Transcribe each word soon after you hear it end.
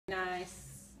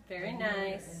Very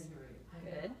nice.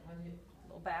 Good. A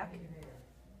little back.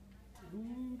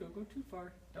 Ooh, don't go too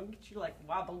far. Don't get you like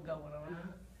wobble going on.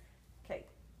 Okay.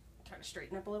 Try to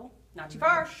straighten up a little. Not too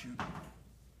far. Shoot.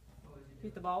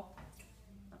 Shoot the ball.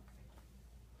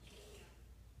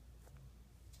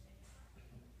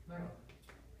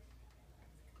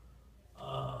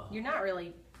 You're not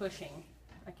really pushing,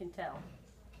 I can tell.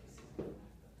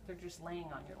 They're just laying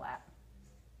on your lap.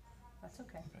 That's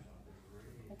okay.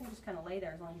 I can just kind of lay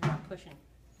there as long as you're not pushing.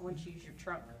 I want you to use your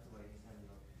trunk.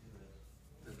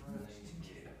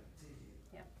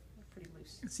 Yeah, pretty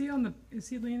loose. Is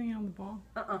he leaning on the ball?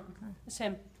 Okay. It's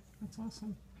him. That's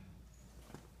awesome.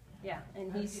 Yeah,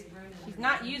 and he's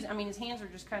not using, I mean, his hands are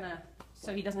just kind of,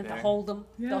 so he doesn't have to There. hold them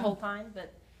the Yeah. whole time,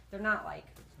 but they're not like,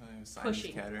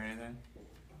 Pushing. Cat or anything?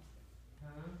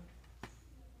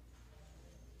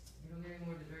 You don't get any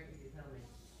more to drink if you tell me.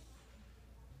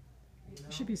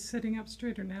 You should be sitting up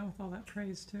straighter now with all that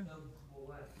praise too.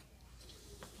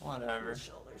 Whatever.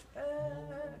 shoulders back,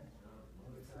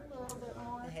 a little bit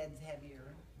more. The head's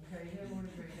heavier.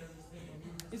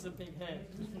 He's a big head.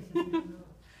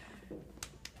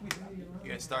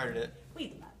 You guys started it.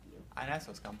 We love you. I'd ask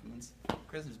those compliments.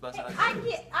 Chris is busting out.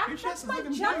 Your chest That's is my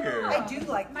looking job. bigger. I do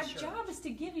like My the shirt. job is to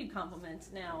give you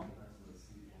compliments now.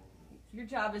 Your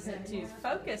job isn't to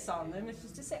focus on them, it's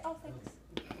just to say, oh, thanks.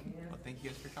 Well, thank you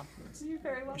guys for your compliments. You're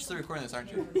very You're welcome. still recording this,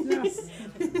 aren't you? Yes.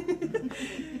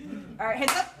 All right,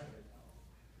 hands up.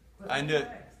 I can do it.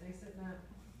 Stay sitting up.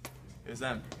 It was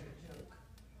them.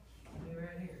 Be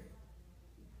right here.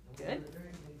 Good. Drink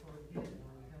before you get it.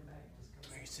 When you come back, just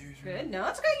come Are you serious? Good. No,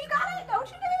 it's okay. You got it. Don't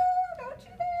you dare. Don't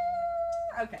you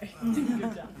dare. Okay.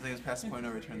 Good job. I think it's past the point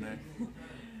of no return there.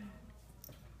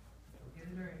 get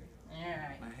a drink. All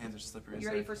right. My hands are slippery. You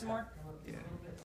ready for some more? Yeah.